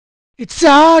It's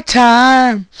our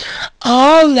time,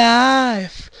 our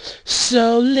life.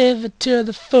 So live it to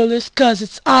the fullest, 'cause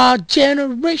it's our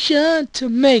generation to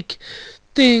make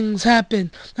things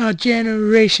happen. Our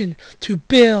generation to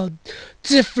build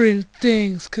different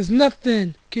things, 'cause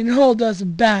nothing can hold us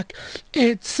back.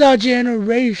 It's our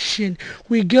generation.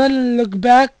 We're gonna look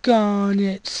back on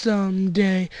it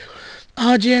someday.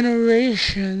 Our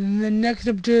generation, the next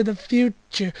up to the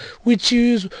future, we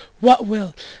choose what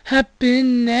will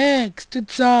happen next.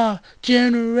 It's our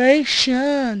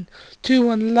generation to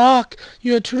unlock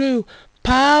your true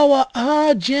power.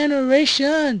 Our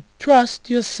generation, trust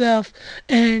yourself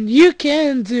and you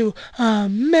can do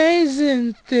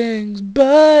amazing things,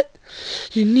 but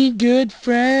you need good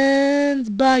friends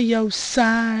by your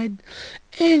side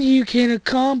and you can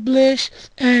accomplish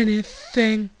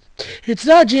anything. It's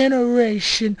our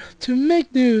generation to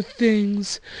make new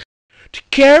things, to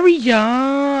carry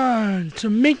on, to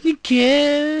make new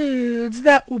kids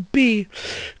that will be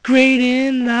great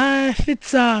in life.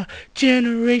 It's our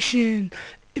generation,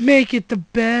 make it the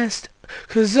best,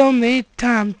 'cause only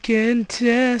time can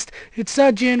test. It's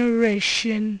our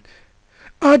generation,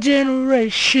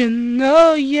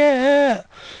 oh yeah,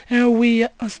 and we are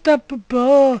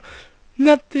unstoppable.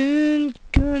 Nothing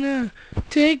gonna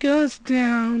take us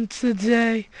down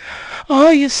today.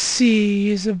 All you see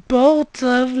is a bolt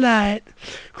of light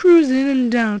cruising in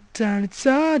downtown. It's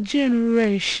our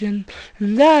generation,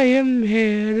 and I am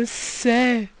here to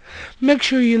say, make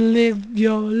sure you live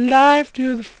your life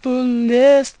to the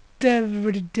fullest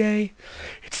every day.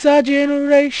 It's our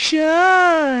generation,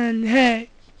 hey.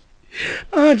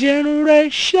 Our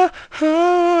generation,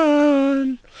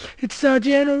 it's our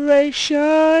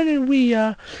generation and we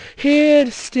are here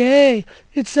to stay.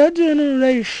 It's our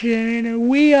generation and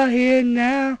we are here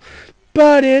now,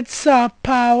 but it's our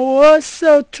power,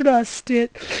 so trust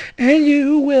it, and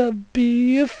you will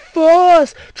be a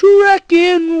force to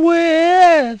reckon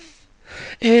with.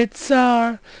 It's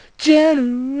our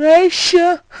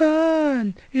generation,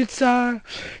 it's our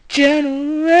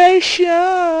generation,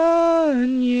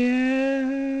 yeah.